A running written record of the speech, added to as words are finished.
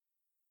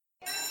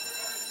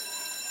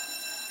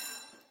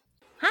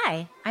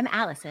Hi, I'm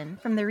Allison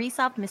from the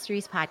Resolved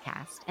Mysteries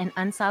podcast and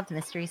Unsolved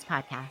Mysteries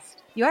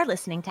podcast. You're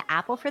listening to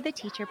Apple for the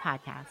Teacher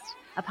podcast,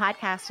 a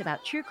podcast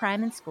about true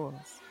crime in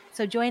schools.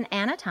 So join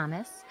Anna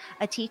Thomas,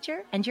 a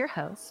teacher and your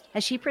host,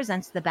 as she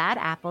presents the bad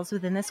apples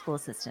within the school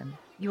system.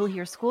 You will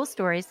hear school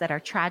stories that are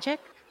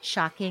tragic,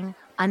 shocking,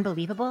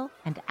 unbelievable,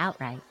 and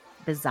outright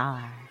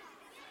bizarre.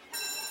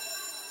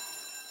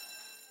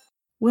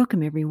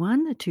 Welcome,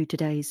 everyone, to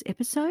today's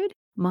episode.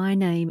 My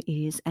name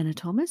is Anna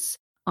Thomas.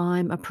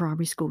 I'm a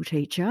primary school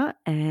teacher,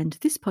 and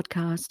this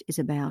podcast is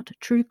about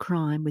true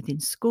crime within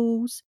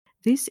schools.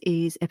 This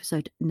is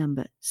episode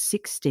number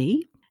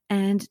 60,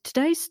 and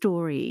today's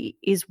story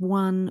is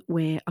one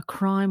where a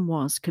crime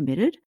was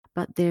committed,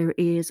 but there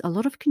is a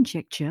lot of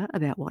conjecture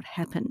about what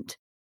happened.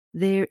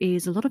 There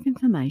is a lot of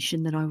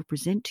information that I will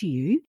present to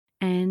you,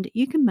 and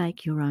you can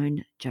make your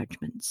own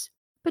judgments.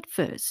 But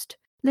first,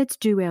 let's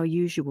do our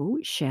usual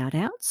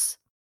shout-outs.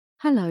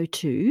 Hello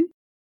to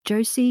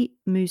Josie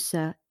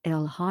Musa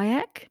El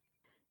Hayak,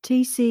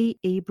 TC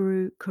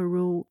Ibru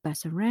Karul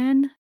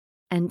Basaran,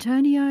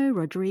 Antonio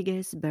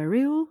Rodriguez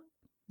Baril,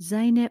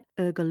 Zeynep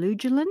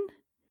Ergalujalan,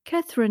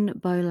 Catherine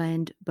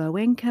Boland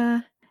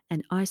Bowenka,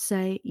 and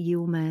Isay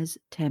Yilmaz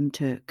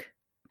Tamturk.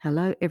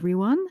 Hello,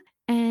 everyone.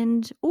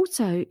 And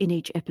also in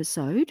each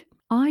episode,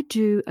 I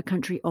do a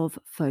country of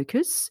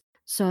focus.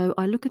 So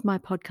I look at my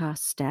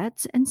podcast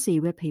stats and see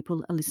where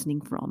people are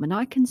listening from. And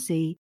I can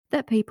see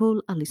that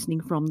people are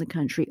listening from the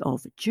country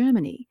of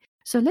Germany.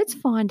 So let's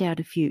find out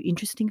a few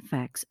interesting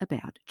facts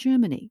about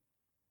Germany.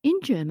 In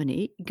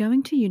Germany,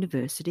 going to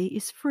university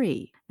is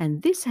free,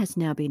 and this has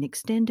now been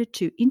extended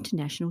to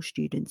international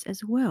students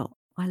as well.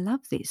 I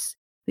love this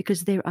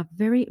because there are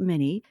very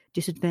many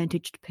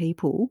disadvantaged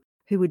people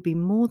who would be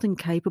more than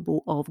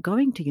capable of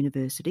going to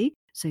university,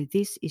 so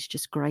this is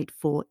just great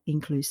for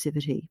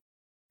inclusivity.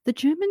 The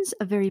Germans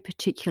are very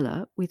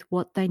particular with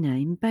what they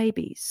name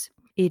babies.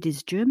 It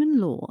is German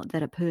law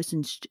that a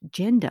person's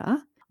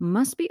gender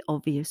must be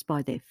obvious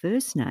by their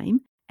first name,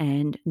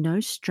 and no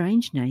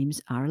strange names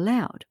are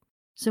allowed.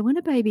 So when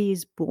a baby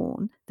is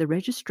born, the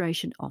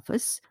registration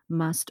office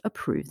must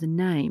approve the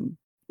name.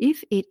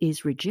 If it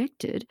is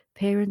rejected,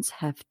 parents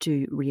have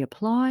to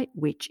reapply,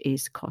 which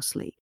is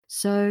costly.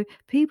 So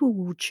people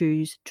will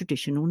choose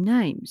traditional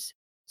names.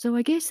 So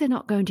I guess they're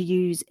not going to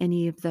use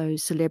any of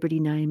those celebrity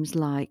names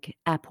like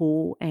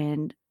Apple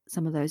and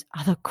some of those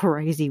other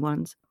crazy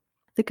ones.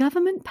 The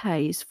government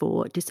pays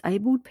for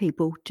disabled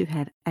people to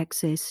have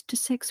access to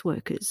sex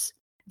workers.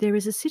 There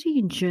is a city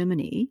in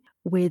Germany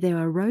where there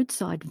are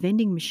roadside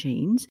vending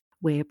machines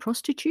where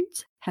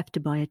prostitutes have to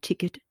buy a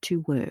ticket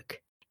to work.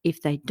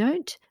 If they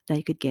don't,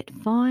 they could get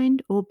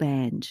fined or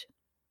banned.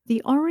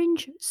 The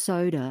orange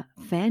soda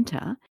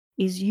Fanta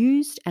is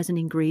used as an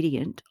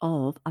ingredient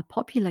of a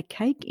popular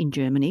cake in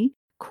Germany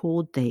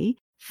called the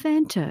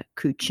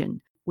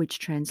Fanta-Kuchen, which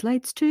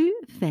translates to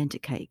Fanta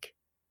cake.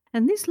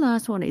 And this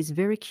last one is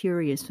very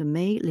curious for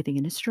me living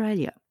in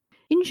Australia.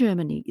 In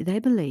Germany, they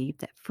believe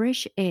that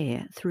fresh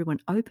air through an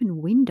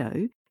open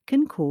window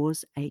can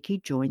cause achy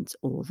joints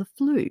or the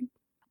flu.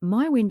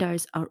 My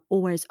windows are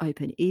always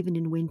open, even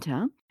in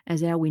winter,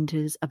 as our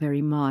winters are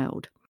very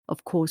mild.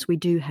 Of course, we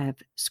do have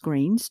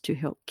screens to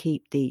help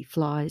keep the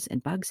flies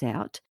and bugs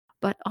out,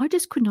 but I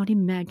just could not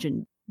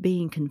imagine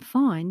being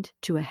confined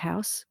to a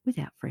house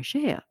without fresh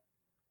air.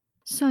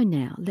 So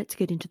now, let's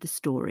get into the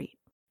story.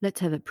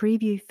 Let's have a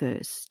preview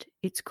first.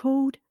 It's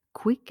called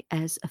Quick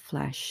as a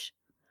Flash.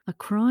 A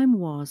crime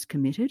was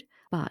committed,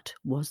 but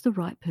was the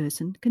right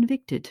person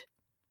convicted?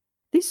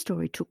 This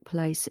story took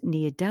place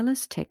near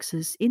Dallas,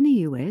 Texas, in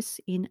the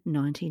US in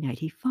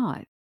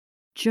 1985.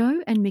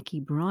 Joe and Mickey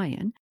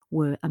Bryan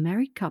were a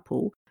married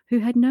couple who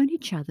had known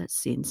each other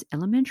since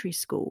elementary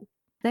school.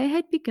 They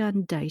had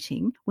begun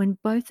dating when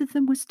both of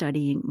them were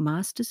studying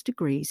master's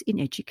degrees in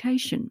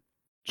education.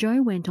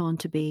 Joe went on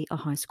to be a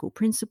high school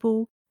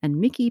principal, and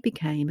Mickey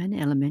became an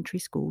elementary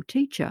school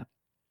teacher.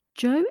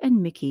 Joe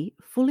and Mickey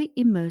fully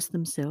immersed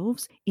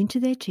themselves into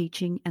their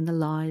teaching and the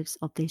lives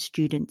of their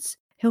students,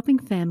 helping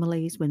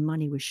families when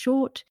money was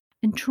short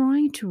and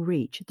trying to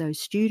reach those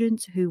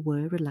students who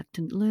were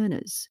reluctant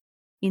learners.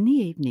 In the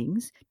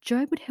evenings,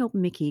 Joe would help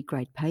Mickey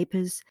grade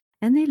papers,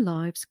 and their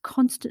lives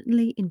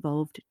constantly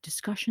involved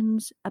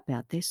discussions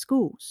about their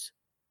schools.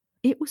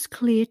 It was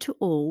clear to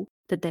all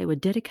that they were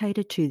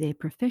dedicated to their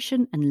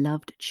profession and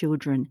loved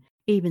children,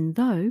 even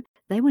though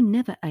they were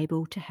never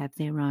able to have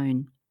their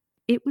own.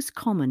 It was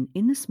common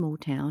in the small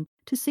town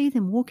to see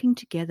them walking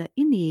together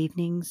in the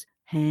evenings,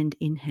 hand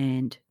in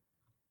hand.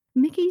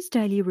 Mickey's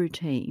daily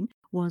routine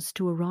was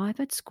to arrive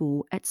at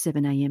school at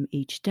 7 a.m.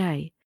 each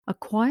day, a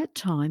quiet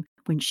time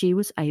when she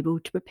was able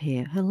to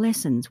prepare her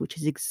lessons, which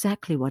is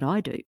exactly what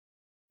I do.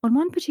 On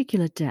one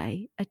particular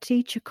day, a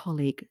teacher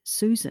colleague,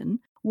 Susan,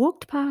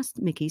 walked past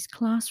Mickey's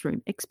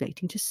classroom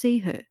expecting to see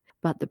her,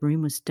 but the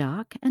room was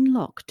dark and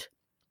locked.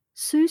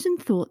 Susan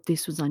thought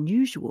this was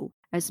unusual,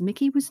 as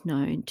Mickey was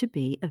known to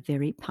be a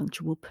very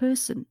punctual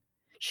person.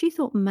 She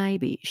thought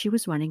maybe she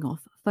was running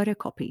off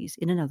photocopies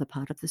in another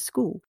part of the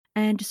school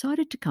and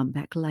decided to come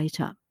back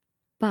later.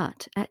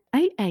 But at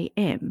 8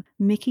 a.m.,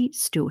 Mickey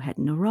still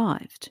hadn't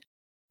arrived.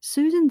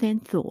 Susan then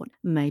thought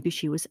maybe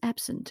she was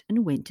absent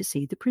and went to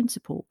see the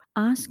principal,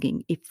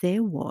 asking if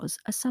there was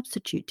a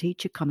substitute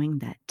teacher coming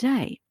that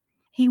day.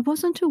 He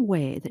wasn't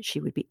aware that she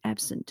would be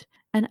absent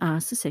and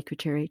asked the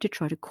secretary to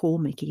try to call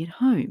Mickey at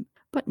home,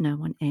 but no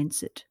one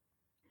answered.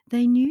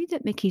 They knew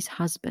that Mickey's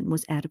husband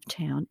was out of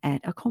town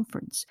at a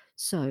conference,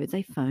 so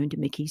they phoned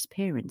Mickey's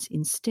parents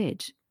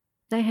instead.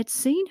 They had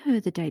seen her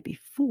the day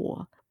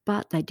before,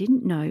 but they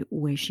didn't know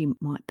where she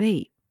might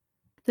be.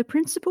 The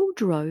principal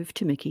drove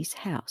to Mickey's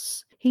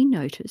house. He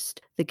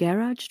noticed the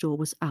garage door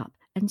was up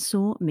and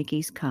saw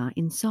Mickey's car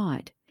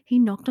inside. He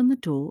knocked on the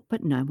door,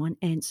 but no one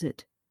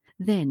answered.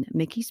 Then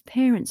Mickey's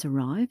parents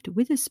arrived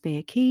with a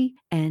spare key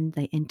and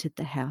they entered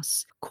the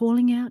house,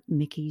 calling out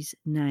Mickey's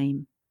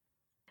name.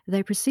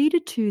 They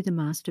proceeded to the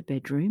master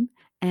bedroom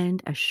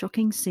and a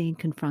shocking scene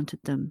confronted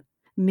them.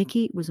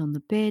 Mickey was on the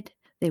bed.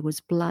 There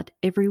was blood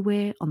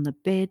everywhere on the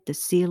bed, the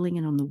ceiling,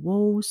 and on the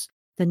walls.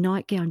 The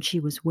nightgown she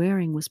was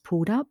wearing was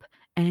pulled up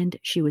and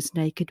she was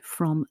naked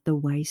from the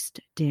waist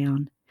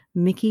down.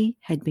 Mickey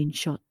had been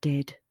shot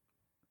dead.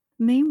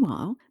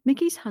 Meanwhile,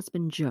 Mickey's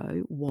husband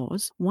Joe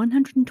was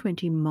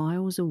 120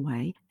 miles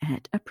away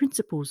at a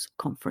principal's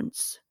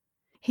conference.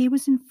 He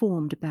was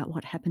informed about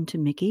what happened to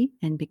Mickey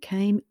and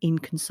became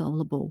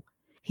inconsolable.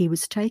 He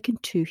was taken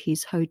to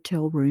his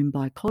hotel room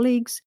by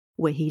colleagues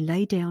where he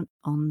lay down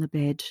on the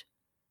bed.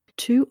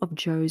 2 of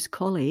Joe's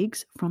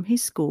colleagues from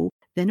his school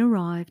then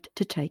arrived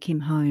to take him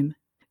home.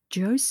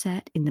 Joe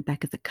sat in the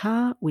back of the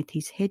car with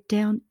his head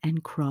down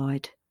and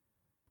cried.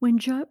 When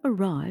Joe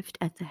arrived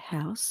at the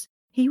house,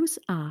 he was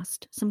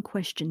asked some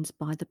questions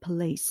by the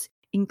police,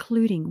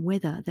 including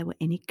whether there were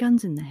any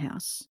guns in the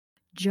house.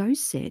 Joe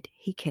said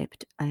he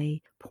kept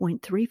a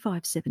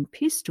 .357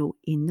 pistol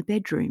in the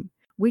bedroom,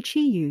 which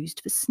he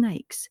used for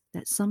snakes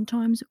that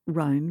sometimes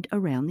roamed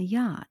around the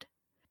yard.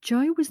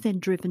 Joe was then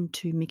driven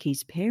to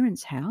Mickey's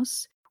parents'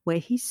 house, where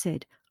he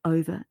said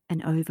over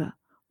and over,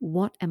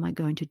 "What am I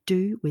going to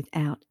do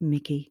without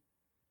Mickey?"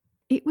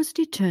 It was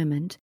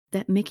determined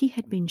that Mickey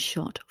had been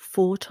shot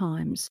 4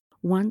 times,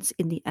 once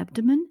in the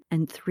abdomen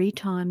and 3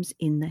 times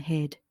in the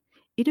head.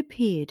 It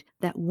appeared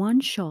that 1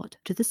 shot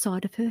to the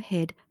side of her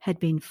head had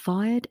been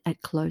fired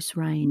at close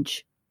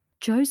range.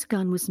 Joe's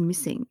gun was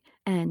missing,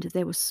 and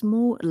there were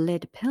small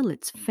lead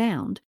pellets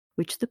found,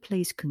 which the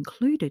police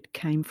concluded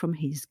came from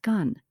his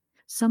gun.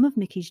 Some of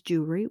Mickey's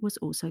jewellery was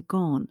also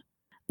gone.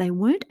 They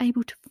weren't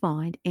able to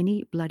find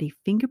any bloody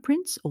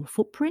fingerprints or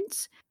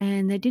footprints,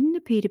 and there didn't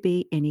appear to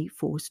be any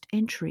forced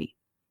entry.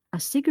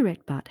 A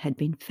cigarette butt had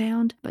been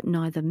found, but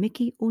neither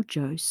Mickey or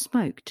Joe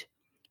smoked.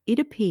 It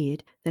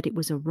appeared that it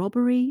was a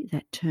robbery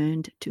that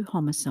turned to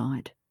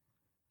homicide.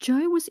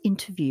 Joe was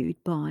interviewed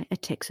by a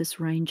Texas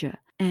Ranger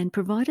and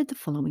provided the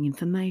following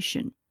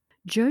information.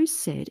 Joe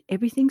said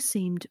everything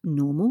seemed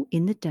normal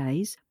in the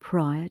days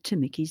prior to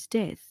Mickey's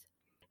death.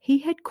 He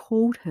had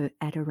called her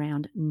at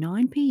around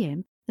 9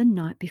 p.m. the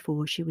night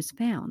before she was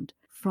found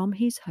from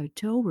his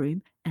hotel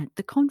room at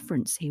the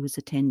conference he was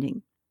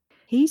attending.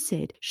 He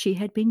said she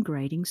had been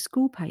grading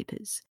school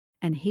papers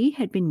and he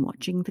had been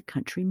watching the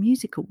Country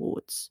Music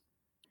Awards.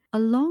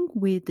 Along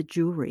with the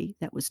jewellery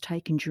that was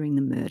taken during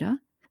the murder,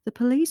 the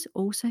police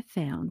also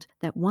found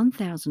that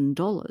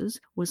 $1,000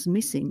 was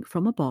missing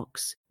from a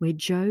box where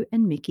Joe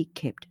and Mickey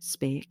kept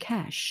spare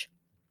cash.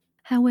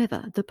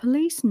 However, the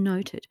police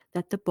noted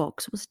that the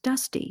box was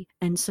dusty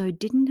and so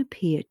didn't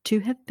appear to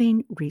have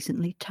been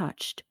recently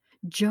touched.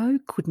 Joe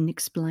couldn't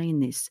explain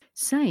this,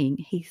 saying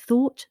he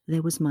thought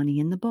there was money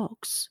in the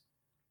box.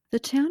 The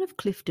town of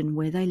Clifton,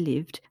 where they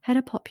lived, had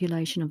a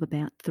population of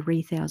about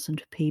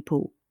 3,000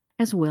 people.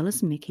 As well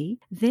as Mickey,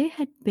 there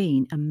had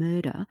been a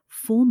murder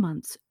 4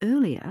 months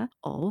earlier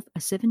of a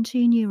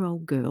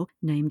 17-year-old girl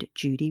named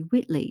Judy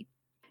Whitley.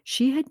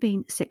 She had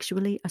been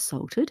sexually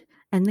assaulted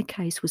and the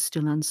case was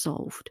still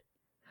unsolved.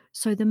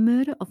 So the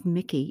murder of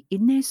Mickey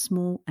in their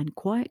small and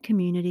quiet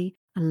community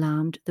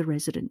alarmed the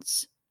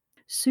residents.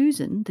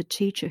 Susan, the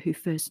teacher who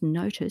first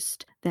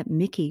noticed that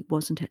Mickey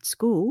wasn't at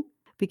school,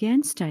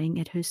 began staying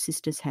at her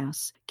sister's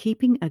house,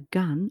 keeping a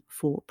gun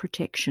for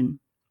protection.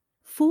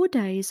 4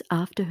 days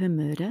after her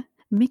murder,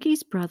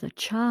 Mickey's brother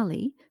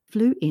Charlie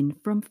flew in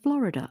from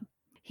Florida.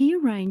 He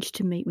arranged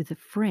to meet with a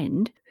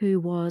friend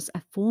who was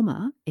a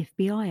former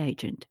FBI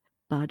agent,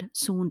 Bud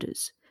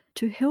Saunders,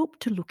 to help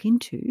to look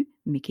into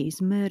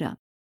Mickey's murder.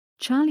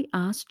 Charlie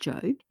asked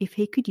Joe if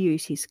he could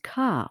use his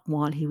car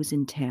while he was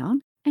in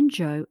town, and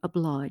Joe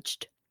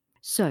obliged.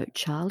 So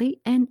Charlie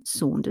and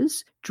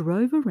Saunders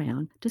drove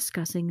around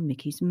discussing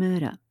Mickey's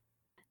murder.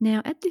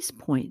 Now, at this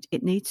point,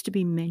 it needs to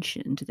be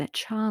mentioned that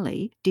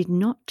Charlie did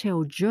not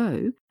tell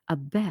Joe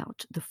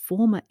about the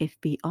former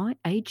FBI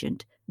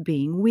agent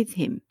being with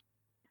him.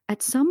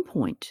 At some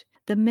point,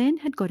 the men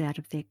had got out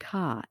of their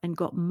car and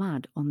got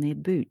mud on their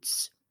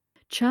boots.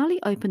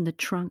 Charlie opened the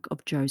trunk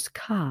of Joe's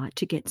car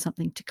to get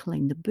something to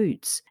clean the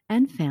boots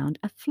and found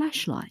a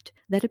flashlight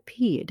that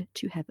appeared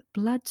to have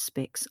blood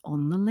specks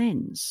on the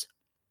lens.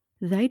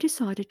 They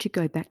decided to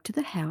go back to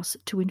the house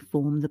to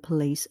inform the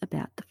police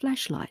about the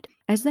flashlight,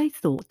 as they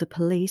thought the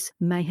police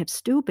may have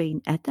still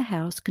been at the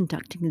house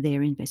conducting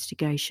their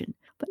investigation,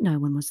 but no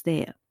one was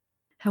there.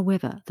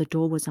 However, the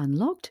door was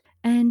unlocked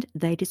and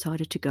they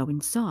decided to go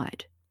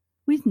inside.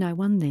 With no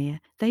one there,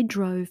 they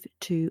drove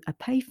to a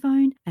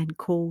payphone and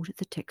called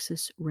the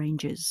Texas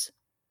Rangers.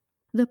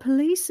 The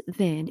police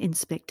then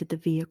inspected the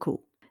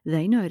vehicle.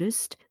 They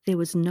noticed there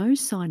was no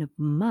sign of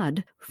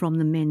mud from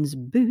the men's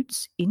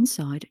boots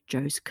inside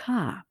Joe's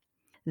car.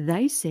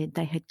 They said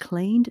they had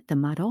cleaned the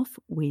mud off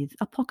with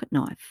a pocket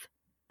knife.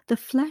 The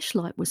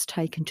flashlight was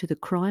taken to the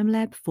crime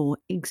lab for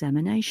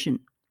examination.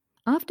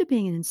 After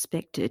being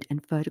inspected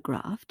and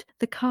photographed,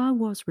 the car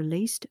was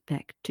released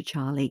back to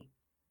Charlie.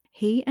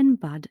 He and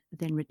Bud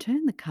then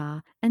returned the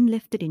car and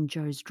left it in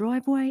Joe's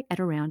driveway at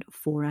around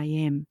 4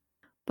 a.m.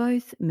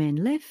 Both men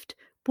left,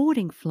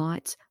 boarding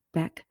flights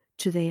back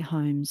to their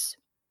homes.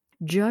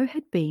 Joe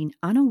had been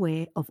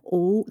unaware of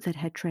all that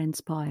had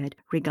transpired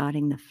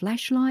regarding the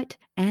flashlight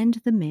and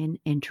the men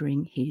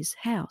entering his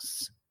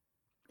house.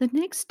 The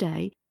next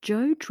day,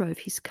 Joe drove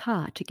his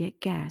car to get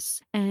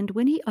gas, and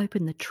when he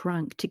opened the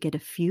trunk to get a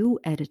fuel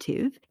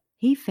additive,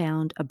 he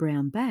found a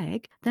brown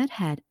bag that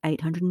had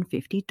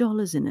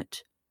 $850 in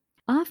it.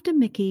 After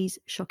Mickey's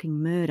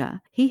shocking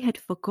murder, he had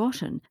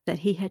forgotten that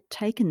he had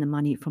taken the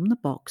money from the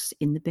box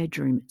in the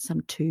bedroom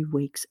some 2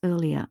 weeks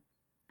earlier.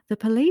 The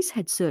police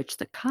had searched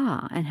the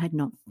car and had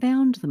not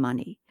found the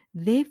money.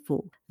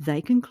 Therefore, they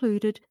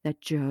concluded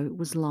that Joe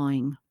was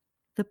lying.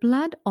 The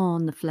blood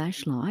on the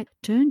flashlight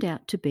turned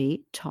out to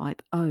be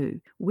type O,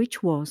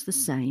 which was the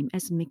same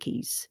as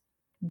Mickey's.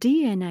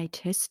 DNA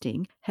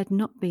testing had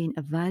not been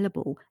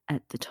available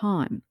at the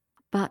time,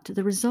 but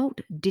the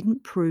result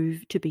didn't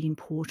prove to be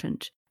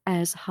important,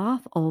 as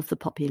half of the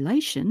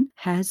population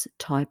has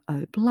type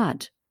O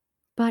blood.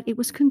 But it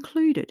was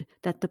concluded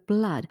that the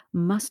blood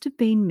must have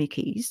been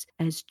Mickey's,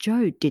 as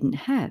Joe didn't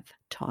have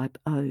type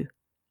O.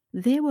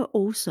 There were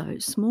also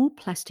small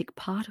plastic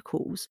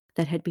particles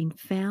that had been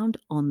found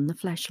on the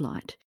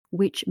flashlight,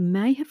 which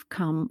may have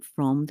come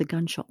from the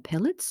gunshot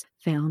pellets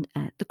found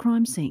at the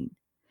crime scene.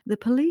 The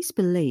police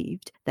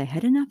believed they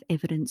had enough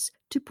evidence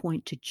to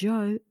point to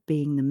Joe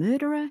being the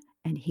murderer,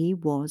 and he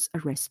was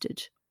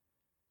arrested.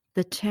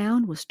 The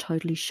town was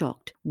totally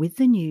shocked with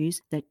the news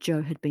that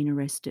Joe had been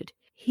arrested.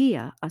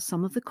 Here are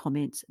some of the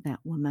comments that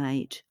were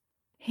made.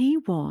 He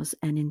was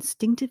an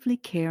instinctively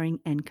caring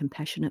and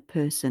compassionate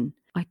person.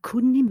 I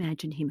couldn't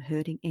imagine him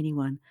hurting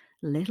anyone,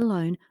 let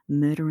alone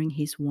murdering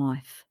his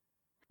wife.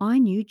 I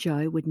knew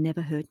Joe would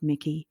never hurt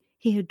Mickey.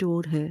 He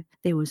adored her.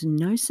 There was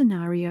no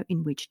scenario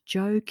in which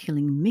Joe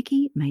killing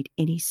Mickey made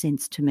any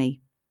sense to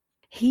me.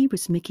 He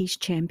was Mickey's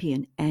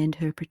champion and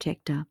her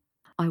protector.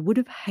 I would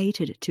have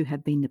hated to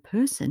have been the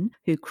person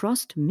who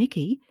crossed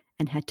Mickey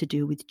and had to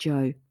deal with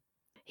Joe.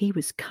 He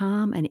was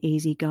calm and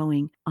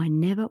easygoing. I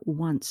never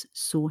once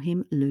saw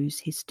him lose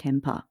his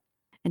temper.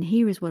 And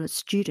here is what a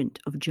student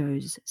of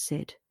Joe's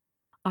said.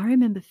 I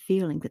remember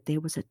feeling that there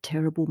was a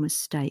terrible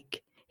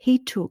mistake. He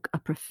took a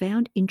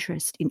profound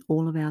interest in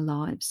all of our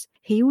lives.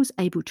 He was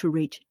able to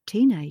reach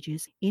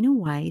teenagers in a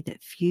way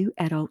that few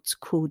adults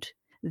could.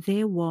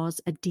 There was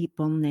a deep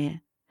bond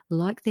there,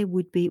 like there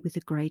would be with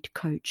a great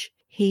coach.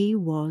 He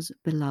was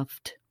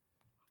beloved.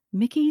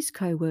 Mickey's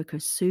co-worker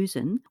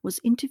Susan was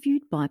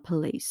interviewed by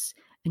police,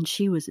 and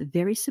she was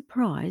very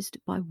surprised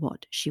by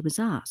what she was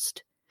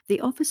asked.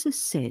 The officer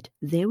said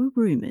there were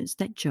rumours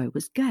that Joe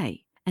was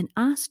gay and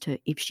asked her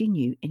if she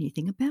knew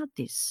anything about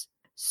this.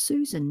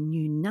 Susan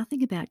knew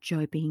nothing about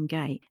Joe being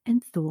gay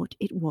and thought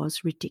it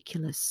was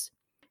ridiculous.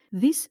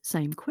 This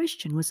same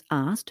question was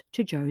asked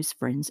to Joe's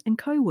friends and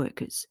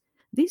co-workers.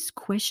 This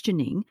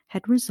questioning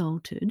had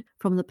resulted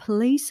from the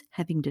police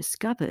having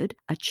discovered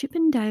a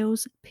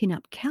Chippendales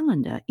pin-up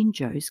calendar in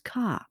Joe's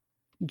car.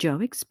 Joe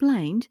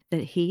explained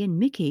that he and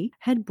Mickey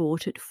had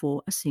bought it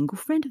for a single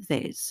friend of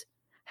theirs.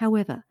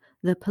 However,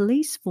 the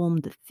police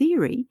formed the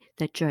theory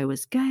that Joe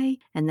was gay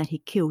and that he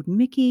killed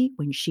Mickey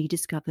when she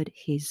discovered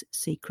his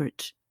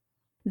secret.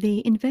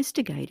 The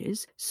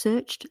investigators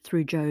searched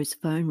through Joe's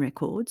phone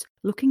records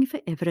looking for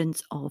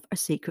evidence of a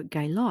secret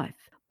gay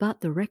life,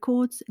 but the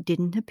records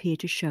didn't appear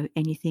to show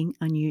anything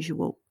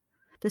unusual.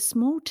 The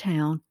small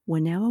town were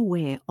now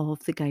aware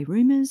of the gay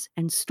rumours,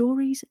 and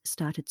stories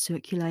started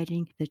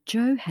circulating that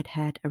Joe had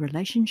had a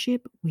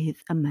relationship with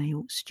a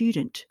male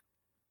student.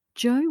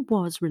 Joe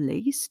was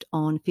released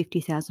on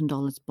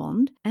 $50,000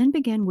 bond and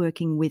began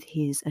working with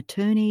his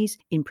attorneys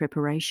in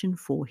preparation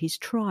for his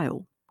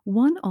trial.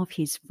 One of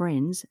his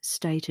friends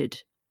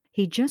stated,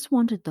 he just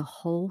wanted the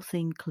whole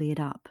thing cleared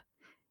up.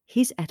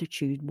 His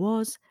attitude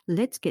was,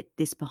 let's get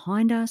this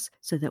behind us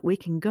so that we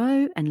can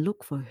go and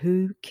look for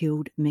who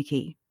killed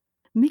Mickey.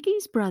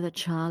 Mickey's brother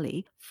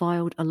Charlie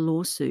filed a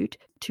lawsuit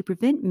to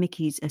prevent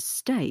Mickey's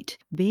estate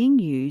being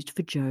used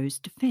for Joe's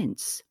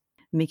defense.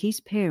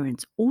 Mickey's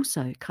parents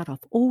also cut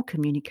off all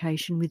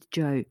communication with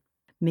Joe.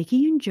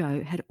 Mickey and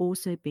Joe had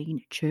also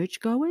been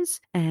churchgoers,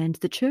 and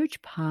the church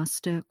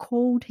pastor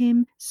called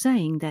him,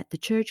 saying that the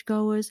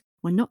churchgoers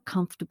were not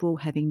comfortable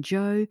having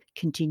Joe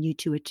continue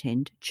to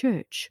attend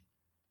church.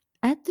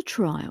 At the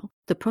trial,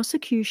 the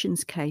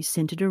prosecution's case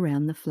centred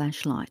around the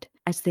flashlight,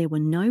 as there were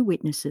no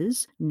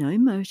witnesses, no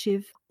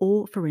motive,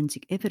 or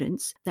forensic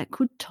evidence that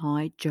could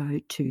tie Joe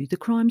to the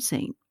crime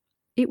scene.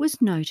 It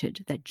was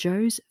noted that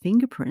Joe's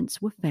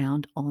fingerprints were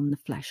found on the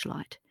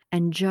flashlight,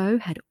 and Joe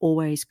had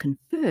always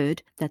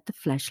conferred that the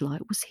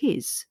flashlight was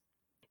his.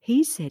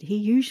 He said he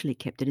usually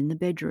kept it in the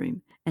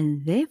bedroom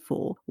and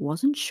therefore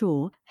wasn't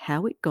sure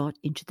how it got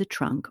into the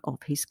trunk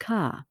of his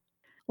car.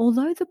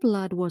 Although the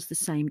blood was the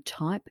same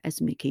type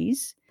as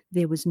Mickey's,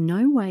 there was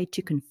no way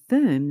to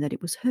confirm that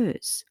it was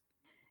hers.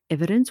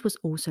 Evidence was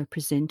also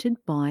presented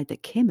by the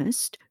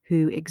chemist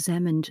who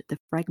examined the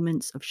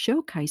fragments of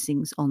shell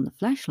casings on the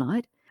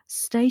flashlight,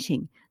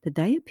 stating that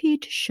they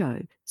appeared to show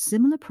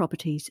similar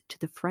properties to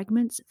the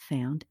fragments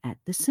found at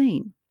the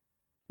scene.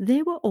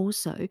 There were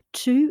also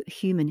 2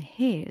 human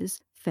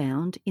hairs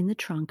found in the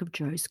trunk of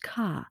Joe's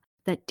car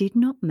that did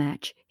not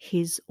match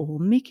his or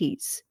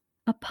Mickey's.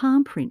 A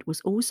palm print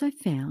was also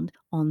found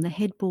on the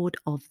headboard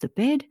of the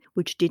bed,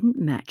 which didn't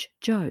match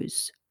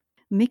Joe's.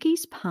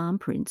 Mickey's palm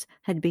prints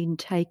had been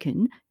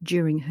taken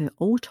during her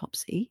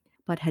autopsy,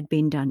 but had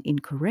been done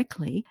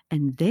incorrectly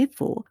and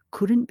therefore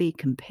couldn't be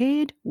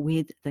compared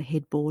with the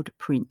headboard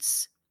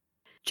prints.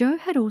 Joe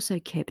had also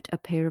kept a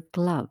pair of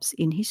gloves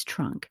in his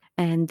trunk,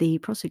 and the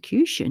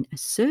prosecution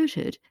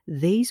asserted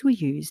these were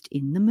used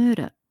in the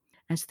murder,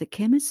 as the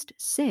chemist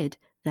said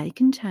they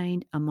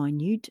contained a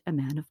minute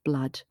amount of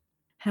blood.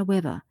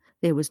 However,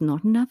 there was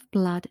not enough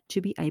blood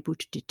to be able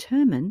to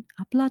determine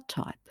a blood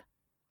type.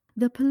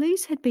 The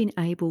police had been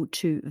able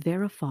to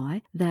verify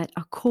that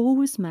a call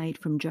was made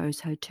from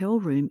Joe's hotel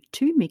room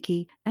to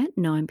Mickey at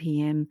 9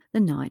 p.m. the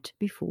night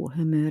before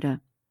her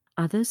murder.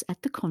 Others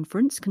at the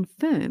conference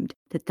confirmed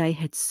that they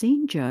had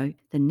seen Joe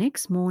the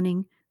next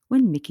morning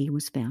when Mickey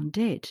was found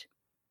dead.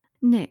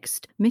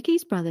 Next,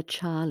 Mickey's brother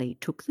Charlie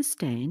took the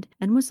stand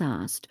and was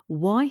asked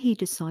why he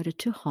decided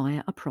to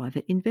hire a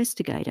private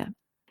investigator.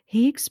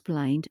 He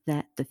explained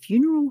that the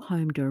funeral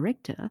home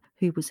director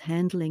who was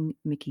handling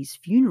Mickey's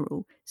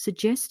funeral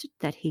suggested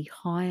that he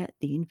hire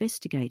the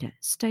investigator,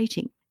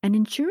 stating an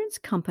insurance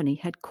company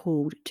had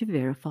called to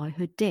verify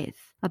her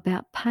death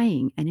about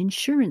paying an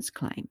insurance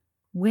claim.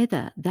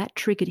 Whether that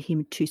triggered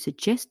him to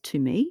suggest to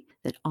me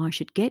that I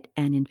should get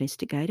an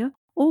investigator,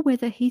 or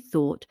whether he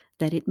thought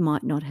that it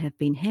might not have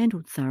been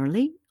handled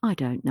thoroughly, I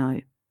don't know.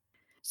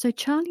 So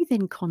Charlie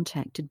then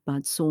contacted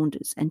Bud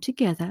Saunders, and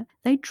together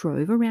they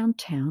drove around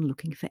town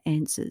looking for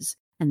answers,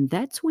 and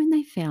that's when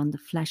they found the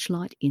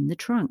flashlight in the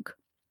trunk.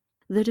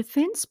 The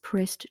defence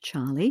pressed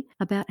Charlie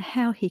about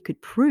how he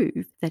could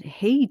prove that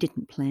he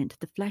didn't plant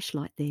the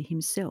flashlight there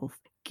himself,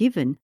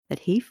 given that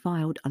he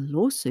filed a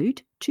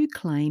lawsuit to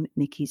claim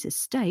Mickey's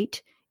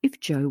estate if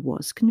Joe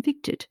was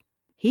convicted.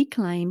 He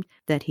claimed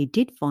that he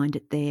did find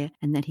it there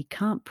and that he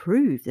can't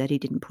prove that he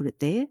didn't put it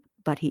there,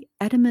 but he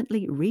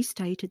adamantly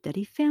restated that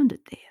he found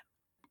it there.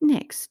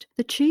 Next,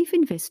 the chief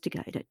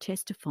investigator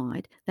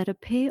testified that a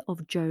pair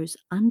of Joe's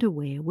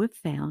underwear were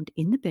found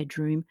in the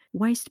bedroom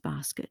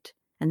wastebasket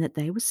and that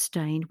they were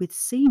stained with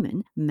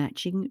semen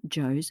matching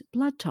Joe's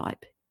blood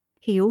type.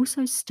 He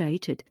also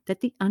stated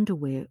that the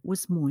underwear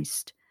was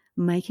moist,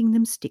 making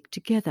them stick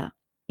together,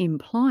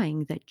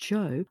 implying that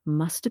Joe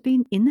must have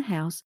been in the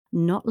house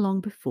not long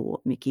before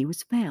Mickey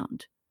was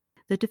found.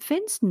 The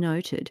defence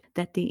noted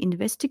that the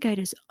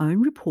investigator's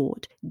own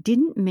report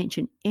didn't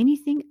mention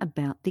anything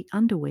about the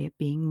underwear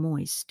being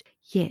moist,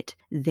 yet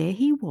there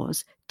he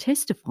was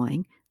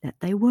testifying that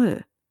they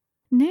were.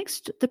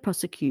 Next, the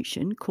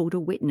prosecution called a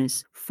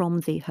witness from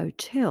the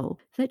hotel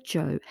that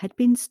Joe had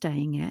been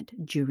staying at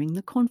during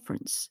the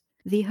conference.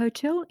 The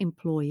hotel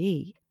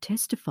employee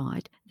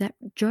testified that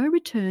Joe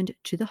returned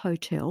to the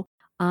hotel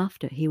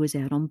after he was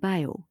out on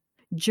bail.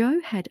 Joe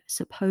had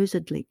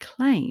supposedly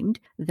claimed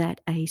that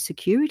a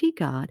security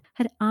guard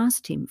had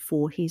asked him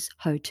for his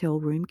hotel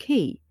room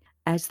key,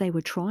 as they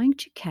were trying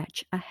to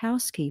catch a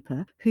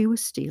housekeeper who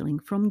was stealing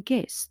from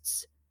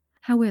guests.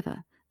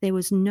 However, there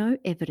was no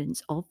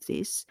evidence of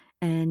this,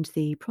 and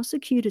the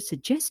prosecutor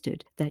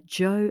suggested that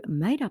Joe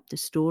made up the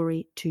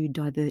story to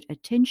divert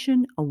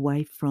attention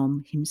away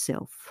from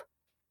himself.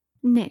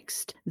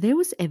 Next, there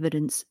was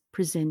evidence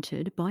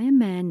presented by a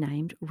man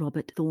named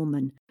Robert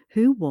Thorman,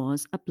 who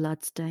was a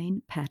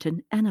bloodstain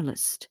pattern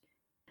analyst.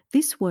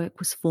 This work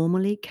was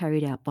formerly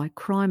carried out by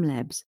crime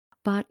labs,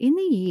 but in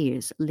the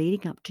years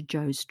leading up to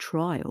Joe's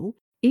trial,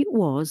 it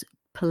was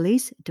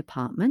police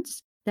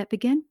departments that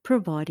began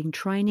providing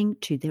training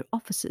to their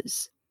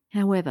officers.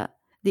 However,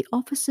 the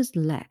officers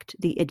lacked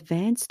the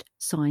advanced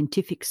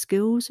scientific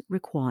skills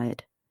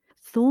required.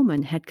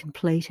 Thorman had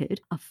completed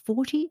a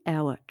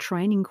 40-hour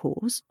training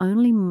course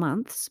only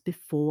months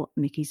before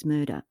Mickey's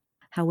murder.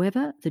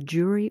 However, the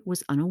jury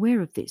was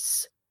unaware of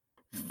this.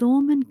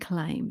 Thorman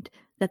claimed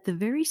that the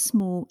very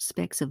small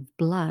specks of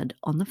blood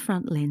on the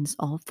front lens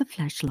of the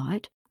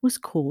flashlight was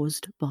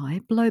caused by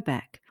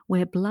blowback,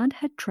 where blood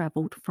had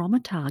travelled from a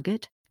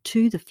target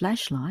to the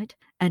flashlight,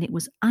 and it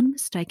was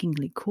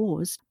unmistakably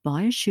caused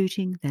by a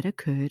shooting that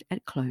occurred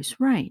at close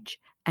range,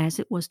 as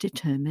it was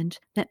determined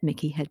that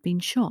Mickey had been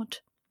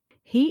shot.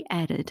 He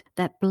added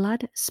that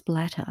blood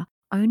splatter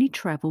only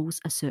travels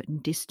a certain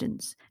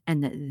distance,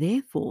 and that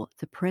therefore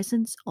the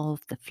presence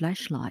of the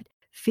flashlight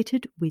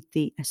fitted with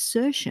the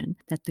assertion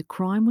that the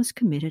crime was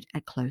committed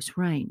at close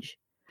range.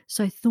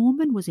 So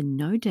Thorman was in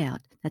no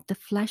doubt that the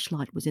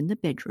flashlight was in the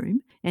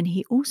bedroom, and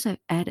he also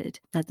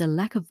added that the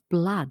lack of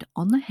blood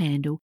on the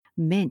handle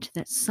meant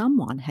that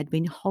someone had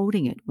been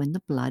holding it when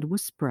the blood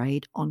was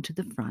sprayed onto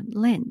the front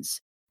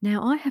lens.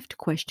 Now, I have to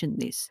question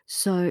this.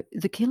 So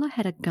the killer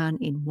had a gun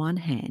in one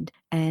hand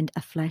and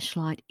a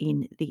flashlight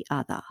in the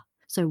other.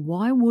 So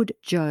why would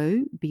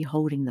Joe be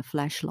holding the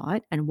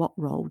flashlight, and what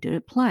role did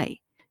it play?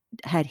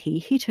 Had he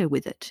hit her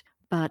with it?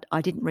 But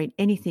I didn't read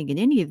anything in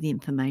any of the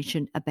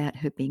information about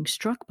her being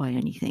struck by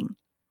anything.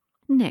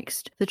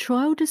 Next, the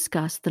trial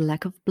discussed the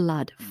lack of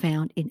blood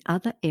found in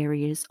other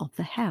areas of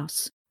the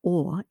house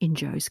or in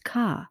Joe's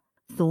car.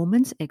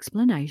 Thorman's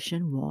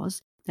explanation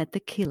was that the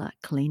killer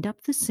cleaned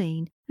up the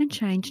scene and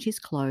changed his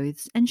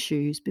clothes and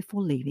shoes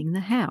before leaving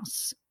the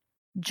house.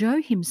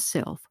 Joe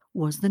himself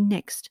was the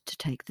next to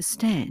take the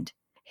stand.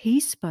 He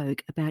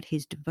spoke about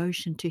his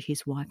devotion to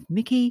his wife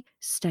Mickey,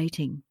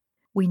 stating,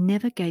 "We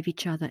never gave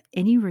each other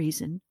any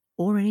reason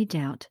or any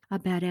doubt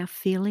about our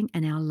feeling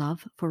and our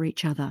love for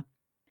each other."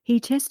 He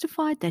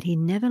testified that he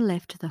never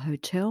left the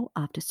hotel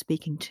after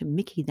speaking to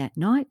Mickey that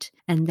night,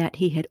 and that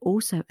he had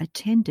also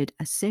attended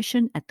a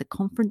session at the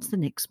conference the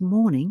next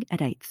morning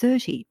at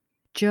 8:30.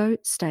 Joe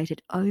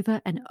stated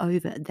over and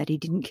over that he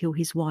didn't kill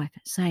his wife,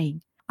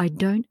 saying, "I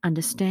don't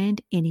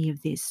understand any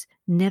of this,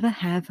 never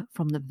have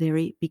from the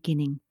very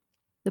beginning."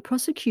 The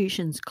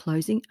prosecution's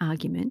closing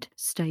argument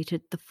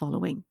stated the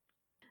following.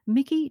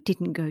 Mickey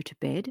didn't go to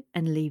bed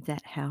and leave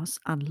that house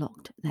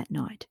unlocked that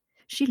night.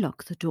 She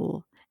locked the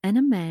door, and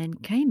a man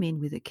came in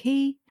with a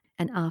key,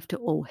 and after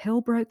all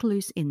hell broke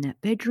loose in that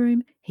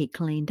bedroom, he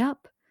cleaned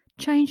up,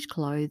 changed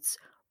clothes,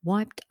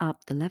 wiped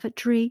up the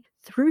lavatory,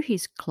 threw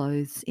his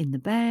clothes in the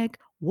bag,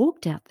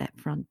 walked out that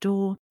front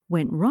door,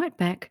 went right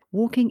back,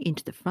 walking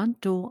into the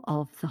front door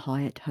of the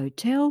Hyatt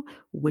Hotel,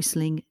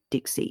 whistling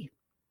Dixie.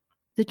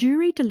 The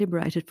jury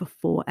deliberated for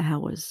 4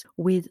 hours,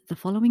 with the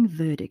following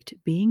verdict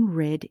being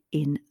read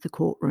in the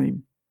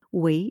courtroom.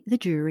 We, the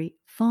jury,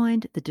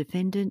 find the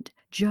defendant,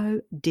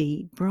 Joe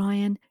D.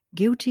 Bryan,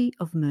 guilty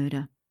of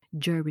murder.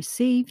 Joe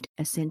received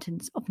a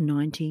sentence of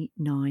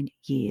 99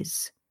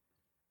 years.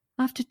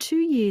 After 2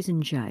 years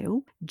in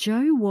jail,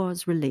 Joe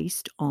was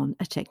released on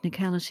a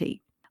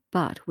technicality,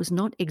 but was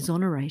not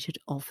exonerated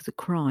of the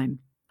crime.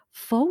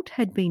 Fault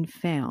had been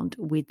found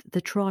with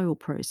the trial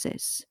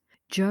process.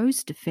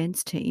 Joe's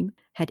defense team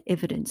had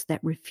evidence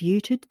that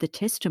refuted the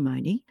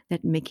testimony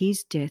that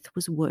Mickey's death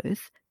was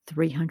worth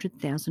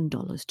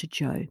 $300,000 to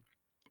Joe.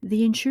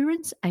 The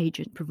insurance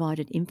agent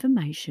provided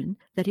information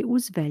that it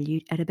was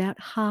valued at about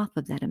half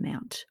of that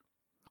amount.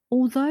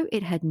 Although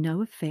it had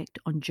no effect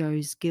on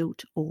Joe's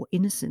guilt or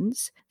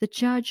innocence, the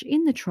judge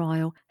in the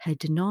trial had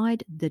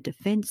denied the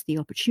defense the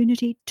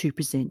opportunity to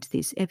present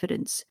this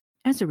evidence.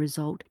 As a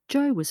result,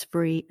 Joe was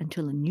free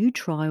until a new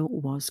trial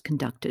was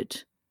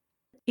conducted.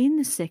 In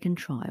the second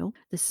trial,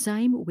 the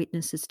same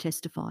witnesses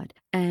testified,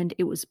 and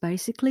it was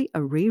basically a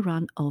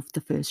rerun of the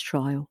first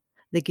trial.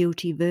 The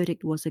guilty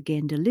verdict was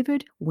again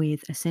delivered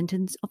with a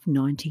sentence of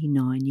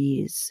 99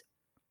 years.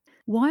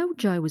 While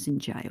Joe was in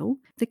jail,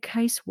 the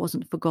case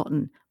wasn't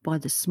forgotten by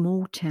the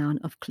small town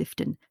of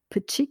Clifton,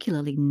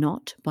 particularly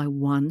not by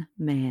one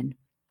man.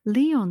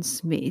 Leon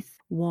Smith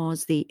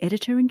was the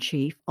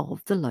editor-in-chief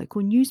of the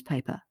local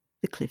newspaper,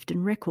 the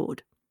Clifton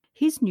Record.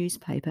 His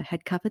newspaper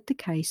had covered the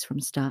case from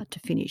start to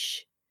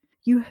finish.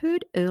 You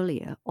heard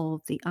earlier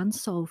of the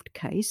unsolved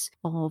case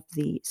of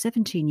the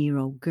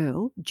 17-year-old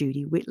girl,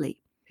 Judy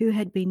Whitley, who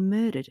had been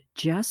murdered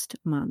just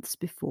months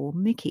before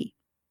Mickey.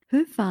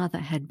 Her father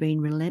had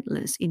been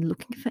relentless in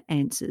looking for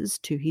answers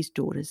to his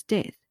daughter's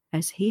death,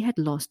 as he had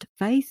lost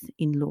faith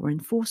in law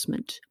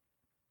enforcement.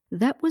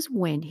 That was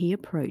when he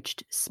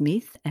approached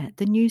Smith at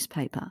the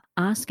newspaper,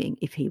 asking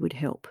if he would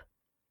help.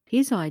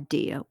 His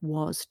idea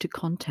was to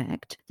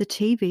contact the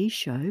TV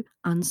show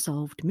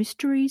Unsolved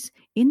Mysteries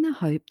in the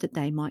hope that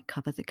they might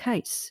cover the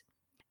case.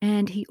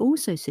 And he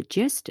also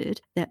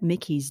suggested that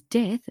Mickey's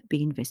death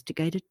be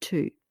investigated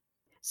too.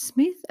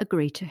 Smith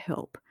agreed to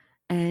help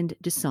and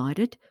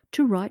decided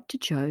to write to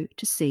Joe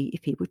to see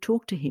if he would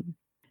talk to him.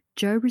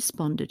 Joe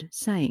responded,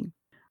 saying,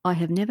 "I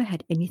have never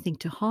had anything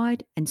to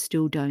hide and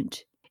still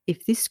don't.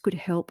 If this could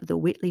help the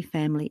Whitley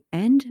family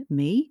and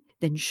me,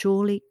 then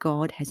surely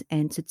God has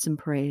answered some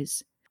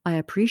prayers. I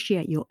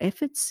appreciate your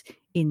efforts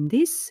in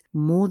this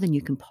more than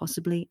you can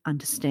possibly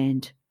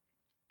understand."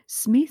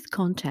 Smith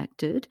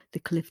contacted the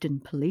Clifton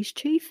police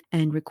chief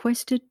and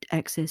requested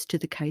access to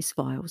the case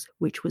files,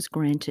 which was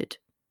granted.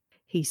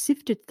 He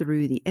sifted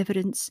through the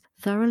evidence,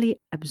 thoroughly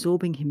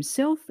absorbing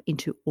himself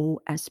into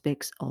all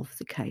aspects of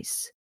the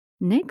case.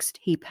 Next,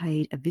 he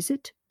paid a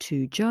visit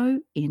to Joe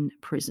in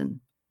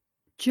prison.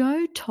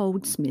 Joe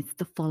told Smith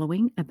the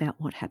following about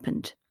what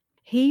happened.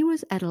 He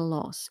was at a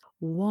loss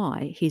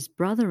why his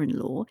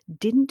brother-in-law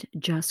didn't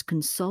just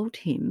consult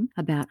him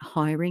about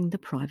hiring the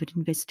private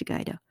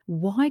investigator.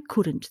 Why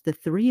couldn't the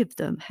three of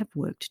them have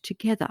worked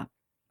together?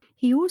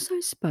 He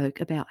also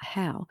spoke about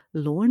how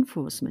law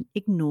enforcement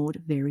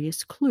ignored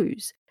various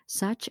clues,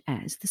 such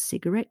as the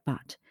cigarette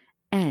butt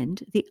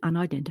and the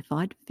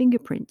unidentified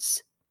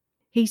fingerprints.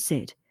 He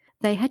said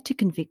they had to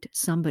convict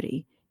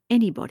somebody,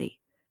 anybody,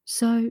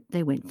 so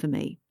they went for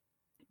me.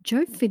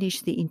 Joe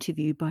finished the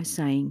interview by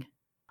saying,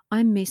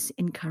 "I miss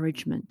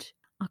encouragement,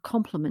 a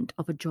compliment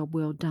of a job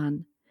well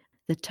done,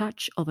 the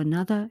touch of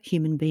another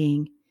human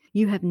being.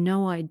 You have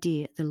no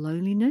idea the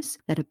loneliness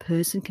that a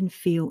person can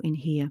feel in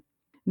here.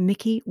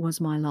 Mickey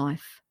was my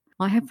life.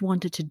 I have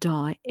wanted to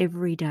die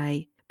every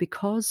day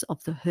because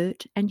of the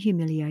hurt and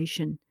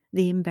humiliation,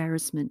 the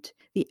embarrassment,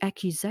 the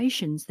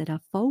accusations that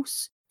are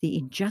false, the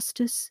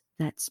injustice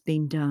that's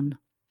been done."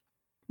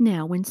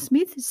 Now, when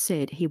Smith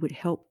said he would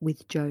help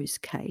with Joe's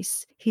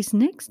case, his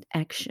next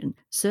action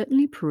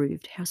certainly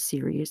proved how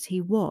serious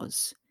he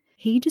was.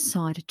 He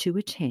decided to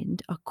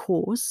attend a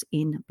course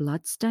in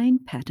bloodstain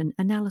pattern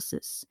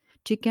analysis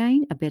to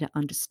gain a better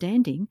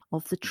understanding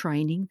of the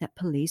training that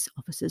police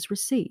officers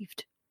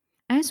received.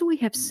 As we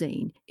have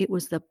seen, it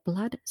was the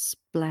blood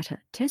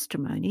splatter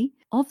testimony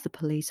of the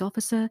police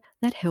officer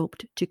that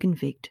helped to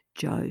convict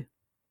Joe.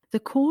 The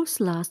course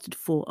lasted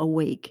for a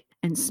week,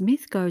 and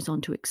Smith goes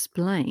on to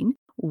explain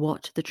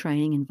what the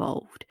training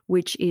involved,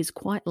 which is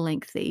quite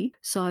lengthy,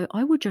 so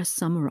I will just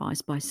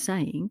summarise by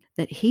saying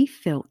that he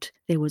felt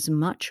there was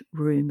much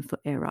room for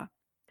error.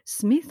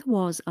 Smith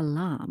was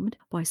alarmed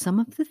by some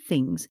of the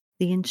things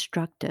the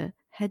instructor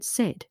had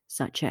said,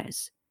 such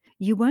as,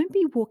 "You won't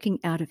be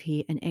walking out of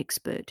here an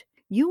expert.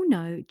 You'll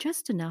know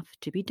just enough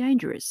to be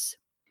dangerous."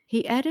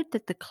 He added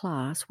that the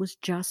class was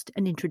just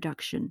an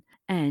introduction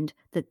and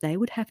that they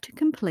would have to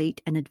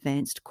complete an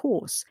advanced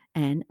course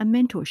and a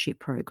mentorship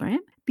program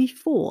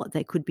before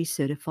they could be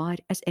certified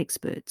as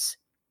experts.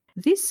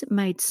 This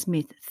made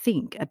Smith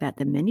think about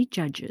the many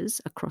judges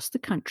across the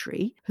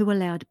country who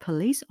allowed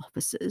police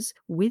officers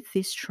with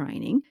this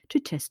training to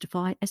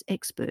testify as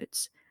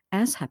experts,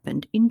 as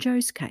happened in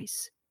Joe's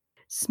case.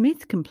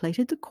 Smith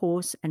completed the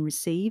course and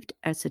received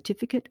a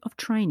certificate of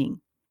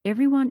training.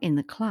 Everyone in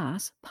the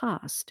class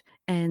passed,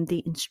 and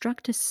the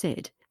instructor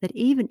said that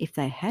even if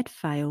they had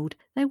failed,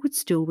 they would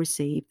still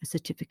receive a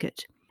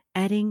certificate,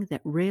 adding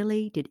that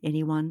rarely did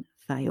anyone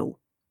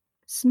fail.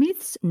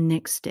 Smith's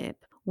next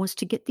step was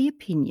to get the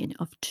opinion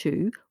of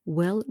two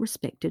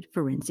well-respected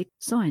forensic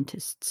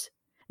scientists.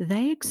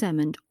 They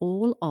examined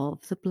all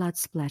of the blood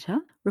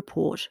splatter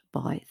report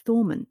by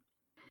Thorman.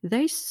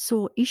 They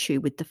saw issue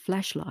with the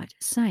flashlight,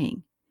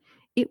 saying,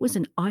 "It was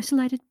an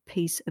isolated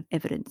piece of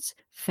evidence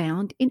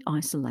found in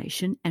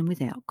isolation and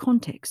without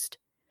context.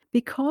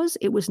 Because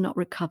it was not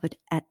recovered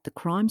at the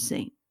crime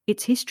scene,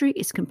 its history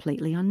is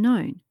completely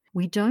unknown.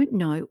 We don't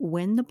know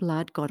when the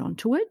blood got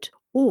onto it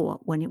or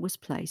when it was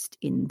placed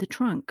in the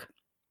trunk."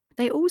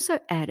 They also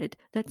added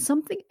that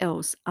something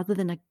else other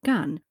than a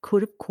gun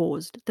could have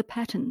caused the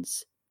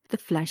patterns. The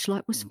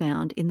flashlight was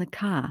found in the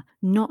car,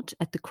 not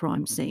at the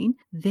crime scene.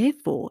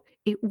 Therefore,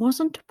 it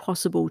wasn't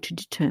possible to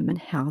determine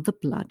how the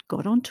blood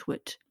got onto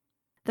it.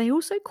 They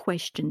also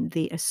questioned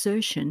the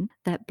assertion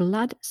that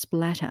blood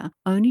splatter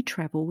only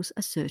travels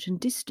a certain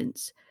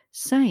distance,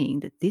 saying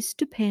that this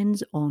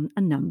depends on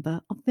a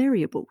number of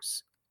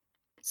variables.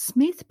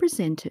 Smith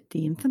presented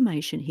the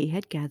information he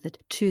had gathered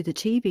to the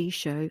TV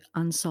show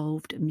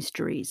Unsolved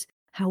Mysteries.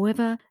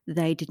 However,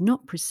 they did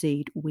not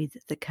proceed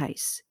with the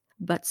case.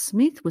 But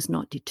Smith was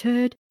not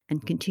deterred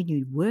and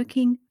continued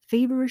working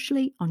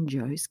feverishly on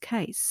Joe's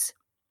case.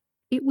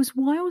 It was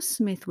while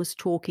Smith was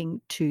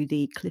talking to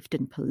the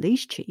Clifton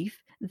police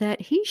chief that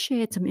he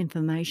shared some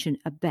information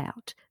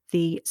about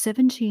the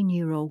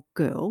 17-year-old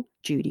girl,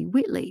 Judy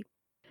Whitley.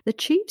 The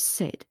chief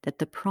said that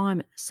the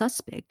prime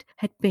suspect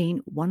had been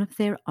one of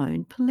their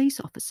own police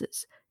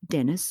officers,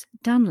 Dennis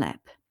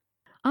Dunlap.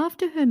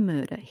 After her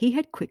murder, he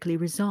had quickly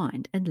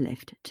resigned and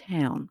left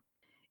town.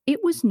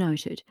 It was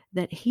noted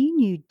that he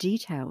knew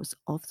details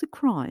of the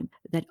crime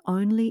that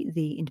only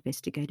the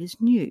investigators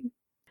knew.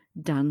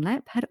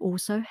 Dunlap had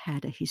also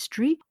had a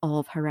history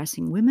of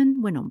harassing women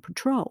when on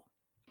patrol.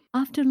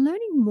 After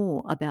learning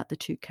more about the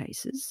two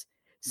cases,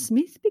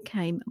 Smith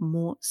became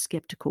more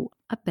skeptical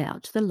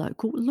about the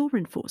local law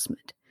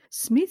enforcement.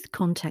 Smith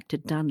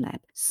contacted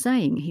Dunlap,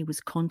 saying he was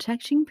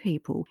contacting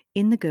people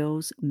in the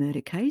girl's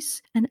murder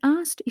case and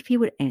asked if he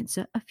would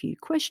answer a few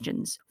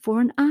questions for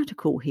an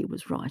article he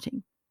was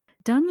writing.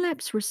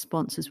 Dunlap's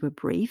responses were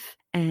brief,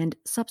 and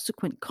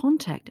subsequent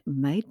contact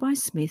made by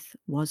Smith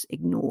was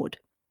ignored.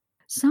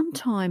 Some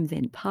time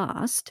then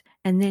passed,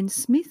 and then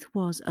Smith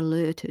was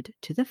alerted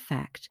to the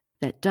fact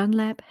that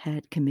Dunlap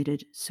had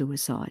committed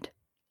suicide.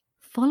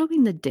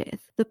 Following the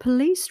death, the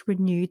police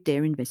renewed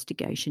their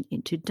investigation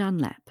into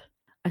Dunlap.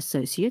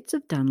 Associates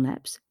of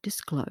Dunlap's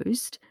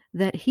disclosed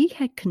that he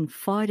had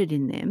confided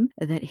in them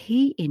that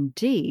he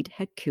indeed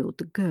had killed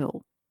the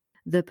girl.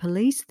 The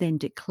police then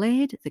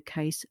declared the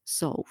case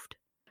solved.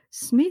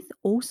 Smith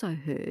also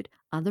heard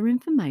other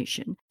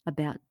information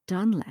about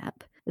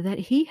Dunlap that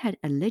he had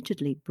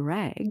allegedly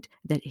bragged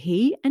that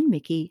he and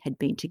Mickey had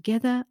been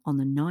together on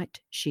the night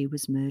she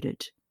was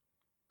murdered.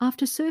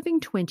 After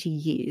serving 20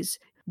 years,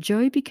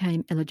 Joe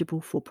became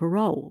eligible for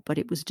parole, but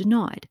it was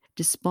denied,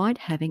 despite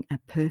having a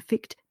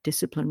perfect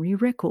disciplinary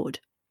record.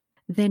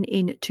 Then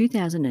in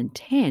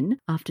 2010,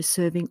 after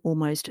serving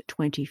almost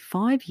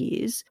 25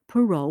 years,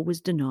 parole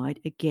was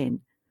denied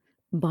again.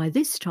 By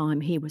this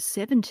time, he was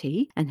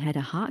 70 and had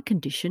a heart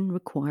condition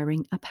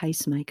requiring a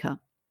pacemaker.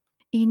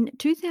 In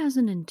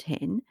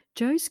 2010,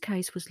 Joe's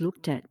case was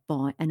looked at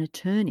by an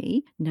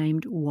attorney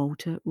named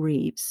Walter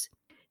Reeves.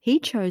 He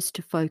chose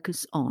to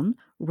focus on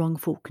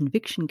wrongful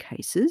conviction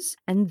cases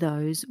and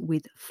those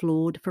with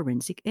flawed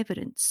forensic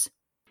evidence.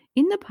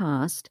 In the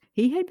past,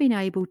 he had been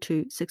able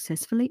to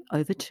successfully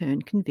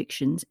overturn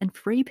convictions and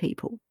free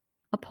people.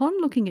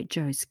 Upon looking at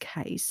Joe's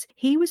case,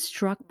 he was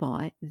struck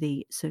by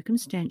the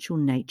circumstantial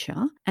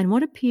nature and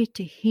what appeared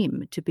to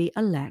him to be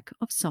a lack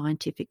of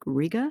scientific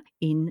rigour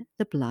in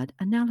the blood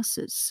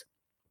analysis.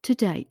 To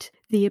date,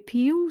 the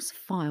appeals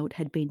filed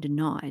had been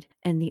denied,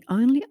 and the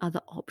only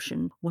other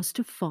option was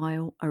to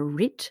file a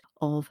writ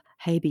of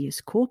habeas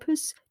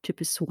corpus to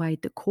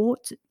persuade the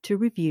court to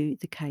review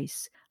the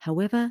case.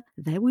 However,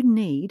 they would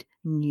need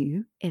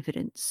new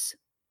evidence.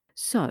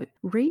 So,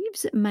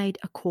 Reeves made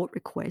a court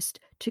request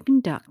to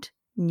conduct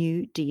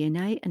new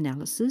DNA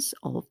analysis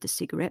of the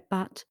cigarette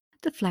butt,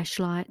 the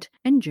flashlight,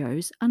 and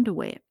Joe's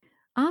underwear.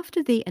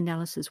 After the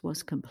analysis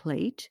was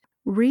complete,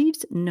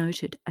 Reeves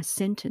noted a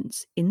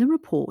sentence in the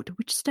report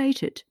which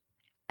stated,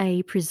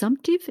 "A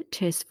presumptive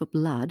test for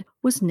blood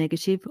was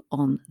negative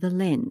on the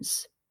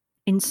lens."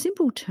 In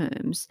simple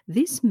terms,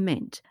 this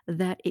meant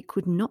that it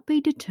could not be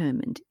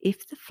determined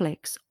if the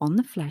flecks on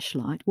the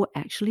flashlight were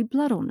actually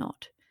blood or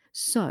not.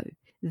 So,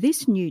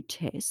 this new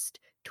test,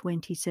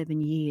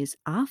 27 years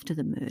after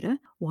the murder,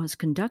 was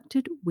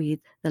conducted with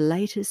the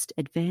latest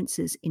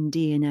advances in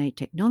DNA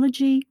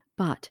technology,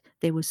 but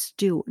there was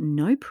still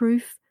no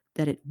proof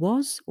that it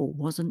was or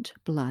wasn't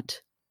blood.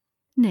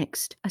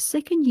 Next, a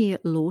second-year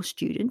law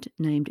student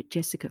named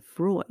Jessica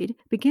Freud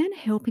began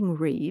helping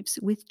Reeves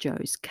with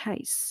Joe's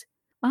case.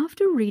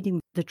 After reading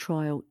the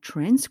trial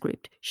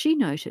transcript, she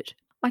noted,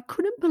 "I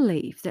couldn't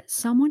believe that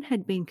someone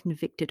had been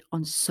convicted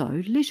on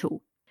so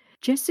little."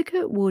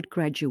 Jessica would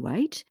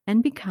graduate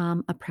and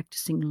become a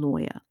practicing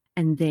lawyer,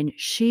 and then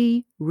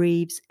she,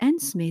 Reeves,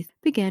 and Smith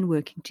began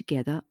working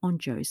together on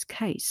Joe's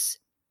case.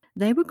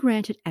 They were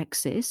granted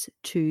access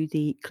to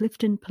the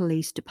Clifton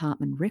Police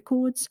Department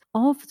records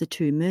of the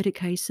two murder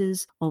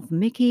cases of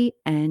Mickey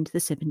and the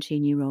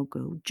 17-year-old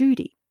girl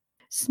Judy.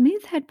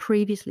 Smith had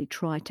previously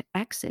tried to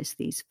access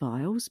these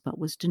files but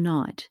was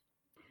denied.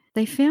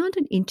 They found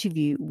an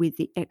interview with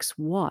the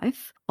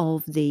ex-wife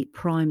of the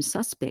prime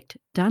suspect,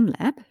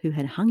 Dunlap, who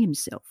had hung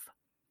himself.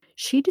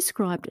 She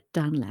described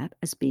Dunlap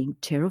as being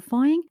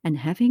terrifying and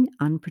having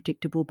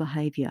unpredictable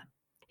behaviour.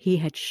 He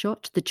had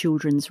shot the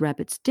children's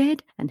rabbits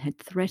dead and had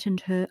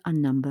threatened her a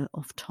number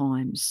of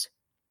times.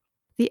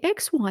 The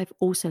ex-wife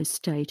also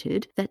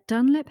stated that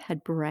Dunlap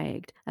had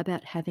bragged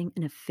about having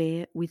an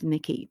affair with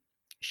Mickey.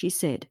 She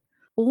said,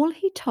 "All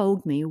he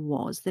told me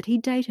was that he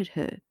dated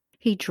her.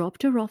 He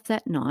dropped her off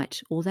that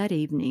night or that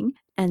evening,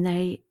 and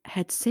they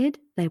had said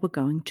they were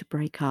going to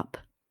break up."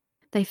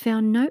 They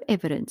found no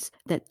evidence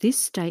that this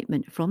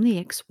statement from the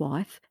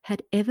ex-wife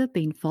had ever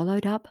been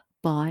followed up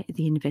by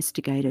the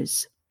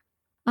investigators.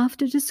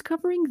 After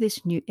discovering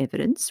this new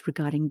evidence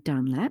regarding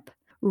Dunlap,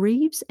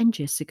 Reeves and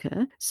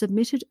Jessica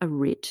submitted a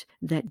writ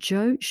that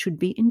Joe should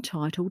be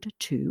entitled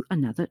to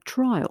another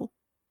trial.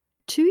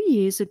 2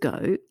 years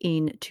ago,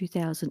 in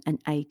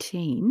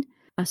 2018,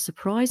 a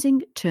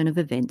surprising turn of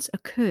events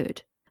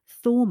occurred.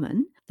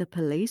 Thorman, the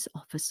police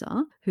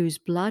officer whose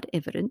blood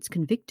evidence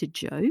convicted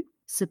Joe,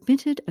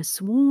 submitted a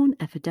sworn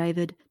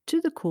affidavit to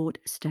the court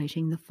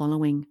stating the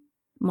following: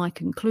 "My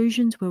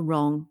conclusions were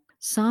wrong.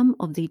 Some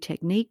of the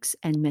techniques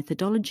and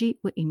methodology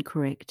were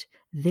incorrect.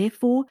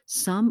 Therefore,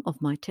 some of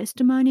my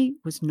testimony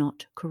was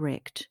not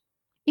correct."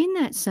 In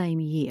that same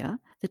year,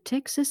 the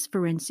Texas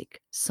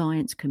Forensic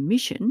Science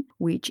Commission,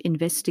 which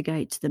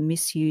investigates the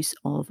misuse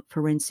of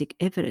forensic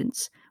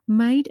evidence,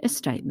 made a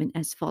statement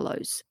as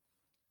follows: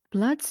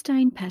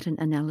 "Bloodstain pattern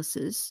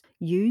analysis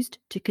used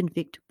to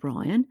convict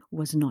Brian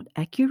was not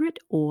accurate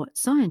or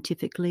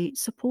scientifically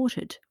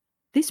supported."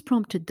 This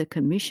prompted the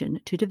Commission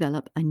to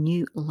develop a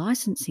new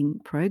licensing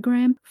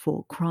program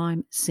for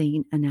crime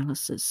scene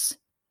analysis.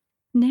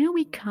 Now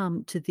we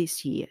come to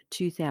this year,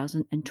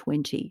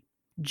 2020.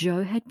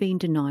 Joe had been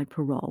denied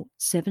parole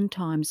 7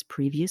 times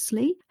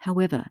previously.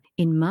 However,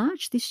 in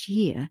March this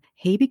year,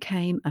 he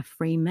became a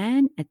free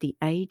man at the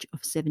age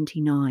of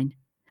 79.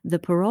 The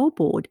parole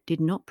board did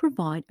not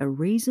provide a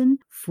reason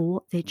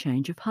for their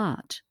change of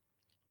heart.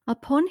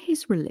 Upon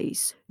his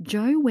release,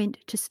 Joe went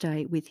to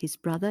stay with his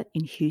brother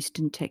in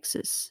Houston,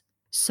 Texas.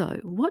 So,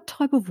 what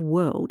type of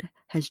world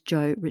has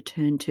Joe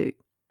returned to?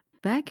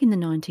 Back in the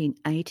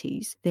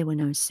 1980s, there were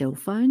no cell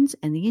phones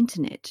and the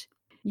internet.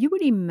 You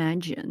would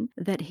imagine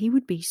that he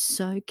would be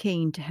so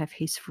keen to have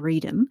his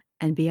freedom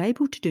and be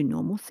able to do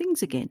normal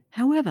things again.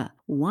 However,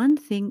 one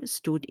thing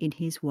stood in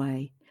his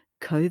way: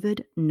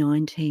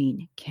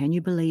 COVID-19. Can you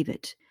believe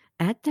it?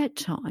 At that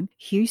time,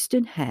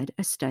 Houston had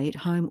a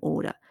stay-at-home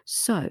order,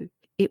 so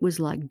it was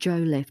like Joe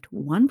left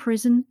one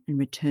prison and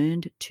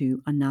returned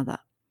to another.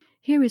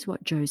 Here is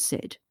what Joe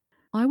said.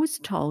 I was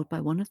told by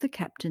one of the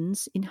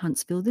captains in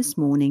Huntsville this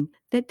morning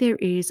that there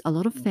is a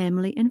lot of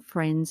family and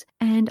friends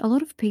and a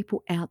lot of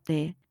people out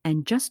there,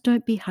 and just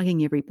don't be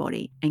hugging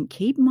everybody and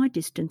keep my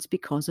distance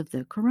because of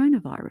the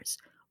coronavirus.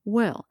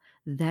 Well,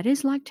 that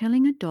is like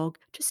telling a dog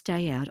to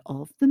stay out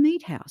of the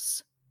meat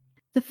house.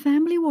 The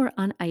family were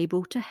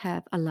unable to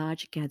have a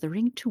large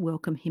gathering to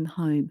welcome him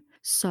home,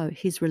 so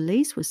his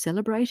release was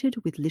celebrated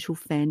with little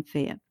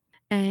fanfare.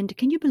 And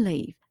can you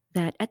believe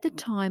that at the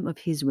time of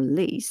his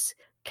release,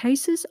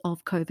 cases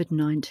of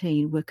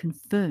COVID-19 were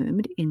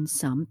confirmed in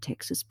some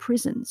Texas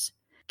prisons?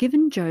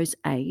 Given Joe's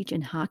age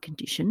and heart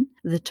condition,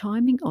 the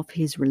timing of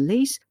his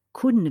release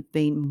couldn't have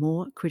been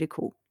more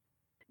critical.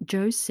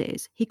 Joe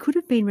says he could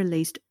have been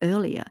released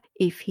earlier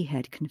if he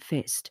had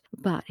confessed,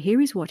 but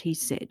here is what he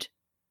said.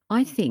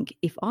 I think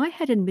if I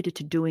had admitted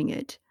to doing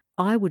it,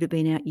 I would have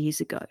been out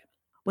years ago.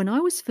 When I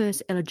was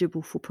first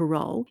eligible for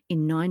parole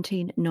in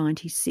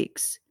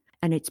 1996,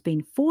 and it's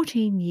been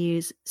 14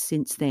 years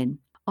since then,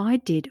 I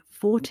did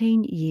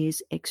 14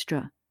 years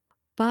extra.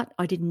 But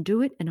I didn't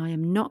do it, and I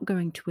am not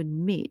going to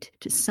admit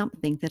to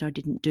something that I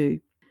didn't do.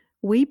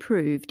 We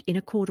proved in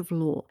a court of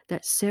law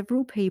that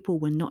several people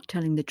were not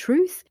telling the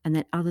truth and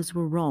that others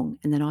were wrong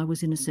and that I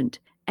was innocent,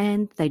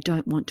 and they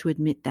don't want to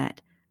admit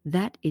that.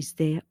 That is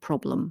their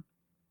problem.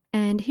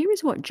 And here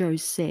is what Joe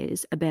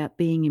says about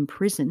being in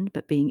prison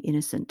but being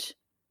innocent.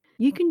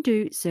 You can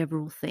do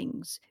several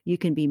things. You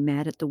can be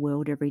mad at the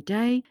world every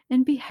day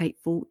and be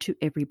hateful to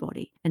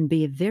everybody and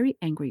be a very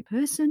angry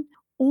person,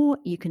 or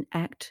you can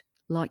act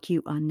like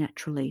you are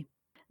naturally.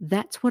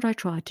 That's what I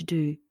tried to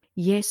do.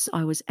 Yes,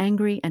 I was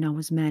angry and I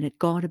was mad at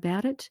God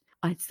about it.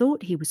 I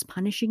thought he was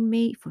punishing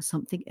me for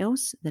something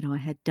else that I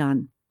had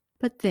done.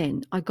 But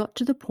then I got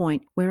to the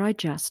point where I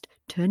just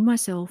turned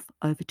myself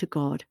over to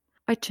God.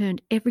 I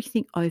turned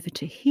everything over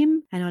to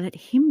him and I let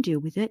him deal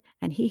with it,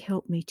 and he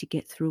helped me to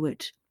get through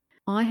it.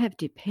 I have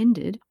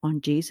depended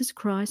on Jesus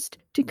Christ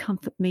to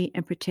comfort me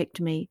and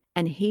protect me,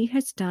 and he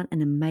has done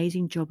an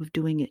amazing job of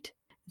doing it.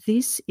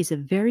 This is a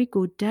very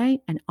good day,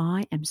 and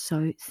I am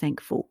so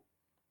thankful.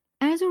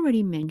 As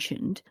already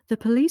mentioned, the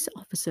police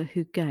officer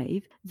who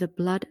gave the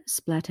blood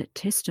splatter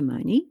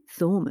testimony,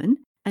 Thorman,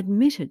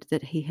 admitted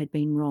that he had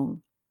been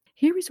wrong.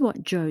 Here is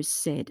what Joe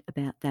said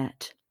about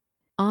that.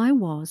 I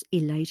was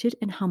elated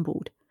and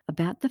humbled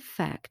about the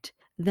fact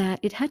that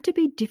it had to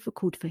be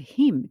difficult for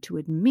him to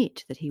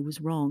admit that he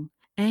was wrong,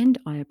 and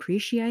I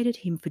appreciated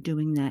him for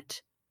doing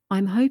that.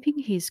 I'm hoping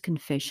his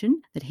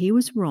confession that he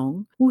was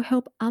wrong will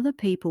help other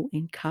people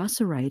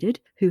incarcerated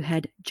who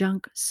had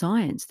junk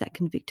science that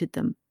convicted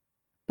them.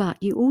 But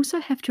you also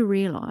have to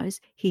realise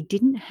he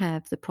didn't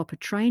have the proper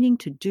training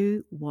to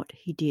do what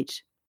he did.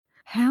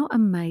 How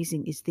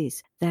amazing is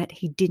this, that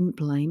he didn't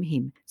blame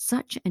him?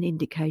 Such an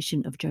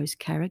indication of Joe's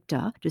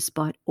character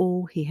despite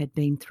all he had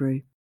been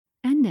through.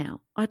 And now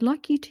I'd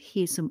like you to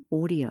hear some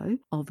audio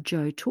of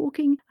Joe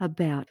talking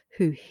about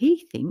who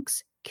he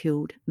thinks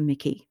killed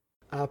Mickey.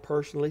 I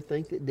personally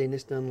think that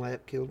Dennis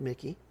Dunlap killed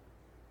Mickey.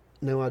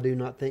 No, I do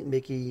not think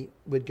Mickey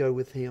would go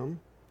with him.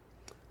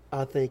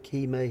 I think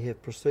he may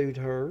have pursued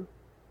her,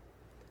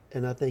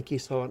 and I think he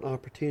saw an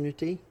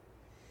opportunity.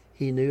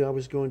 He knew I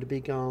was going to be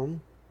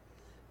gone.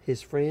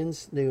 His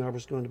friends knew I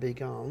was going to be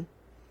gone.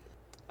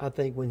 I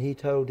think when he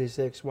told his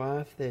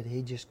ex-wife that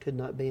he just could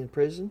not be in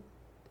prison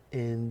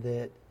and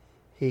that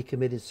he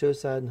committed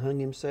suicide and hung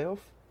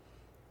himself,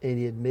 and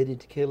he admitted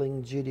to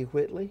killing Judy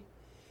Whitley,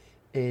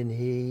 and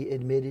he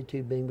admitted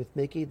to being with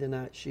Mickey the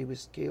night she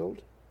was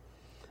killed,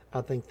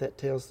 I think that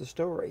tells the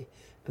story.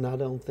 And I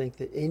don't think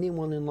that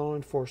anyone in law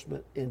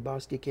enforcement in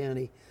Bosque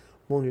County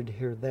wanted to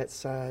hear that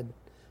side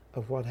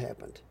of what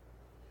happened,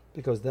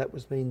 because that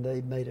was mean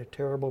they made a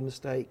terrible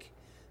mistake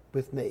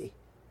with me,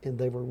 and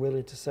they were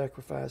willing to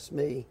sacrifice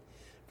me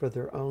for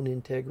their own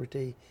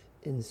integrity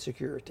and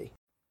security.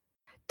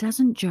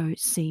 Doesn't Joe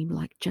seem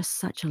like just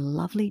such a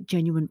lovely,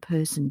 genuine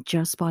person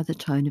just by the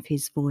tone of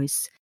his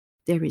voice?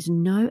 There is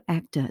no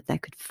actor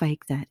that could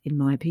fake that, in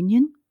my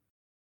opinion.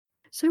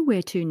 So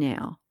where to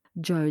now?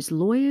 Joe's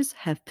lawyers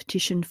have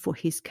petitioned for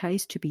his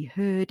case to be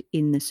heard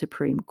in the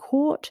Supreme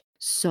Court,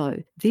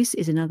 so this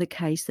is another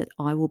case that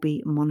I will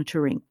be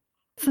monitoring.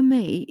 For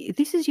me,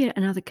 this is yet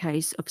another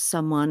case of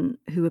someone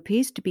who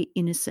appears to be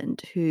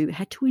innocent who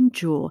had to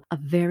endure a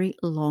very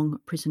long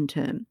prison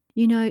term.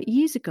 You know,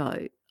 years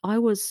ago, I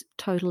was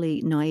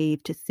totally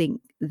naive to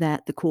think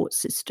that the court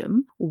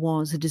system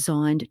was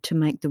designed to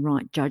make the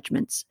right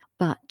judgments.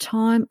 But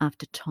time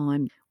after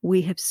time,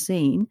 we have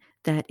seen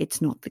that it's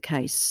not the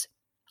case.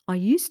 I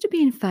used to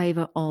be in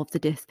favour of the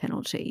death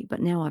penalty,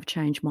 but now I've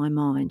changed my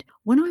mind.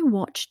 When I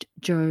watched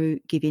Joe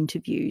give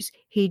interviews,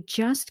 he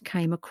just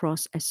came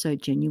across as so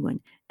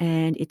genuine,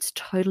 and it's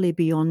totally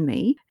beyond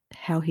me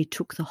how he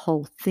took the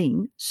whole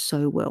thing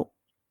so well.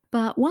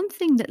 But one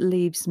thing that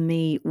leaves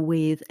me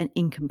with an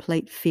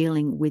incomplete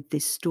feeling with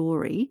this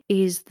story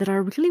is that I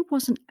really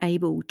wasn't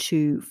able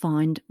to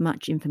find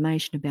much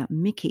information about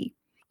Mickey.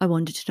 I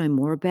wanted to know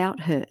more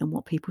about her and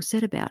what people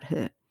said about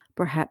her,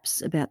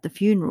 perhaps about the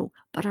funeral,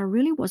 but I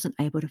really wasn't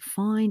able to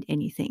find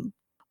anything.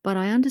 But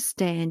I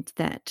understand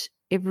that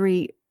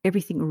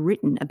everything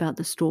written about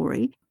the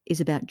story is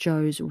about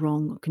Joe's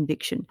wrong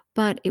conviction.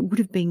 But it would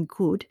have been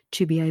good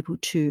to be able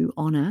to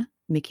honour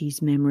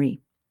Mickey's memory.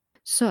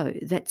 So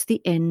that's the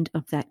end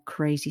of that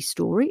crazy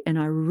story, and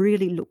I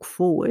really look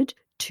forward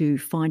to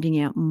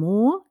finding out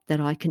more that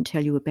I can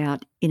tell you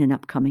about in an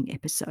upcoming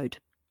episode.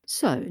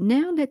 So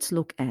now let's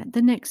look at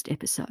the next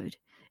episode.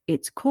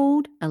 It's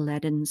called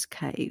Aladdin's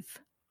Cave.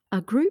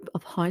 A group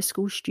of high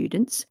school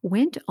students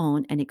went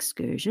on an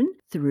excursion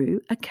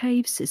through a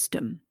cave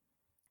system.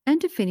 And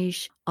to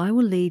finish, I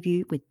will leave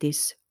you with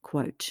this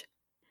quote.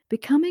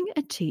 Becoming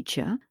a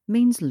teacher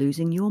means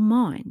losing your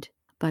mind,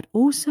 but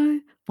also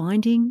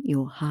finding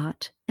your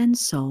heart and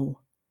soul.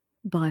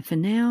 Bye for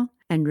now,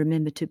 and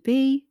remember to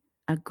be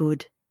a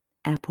good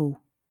apple.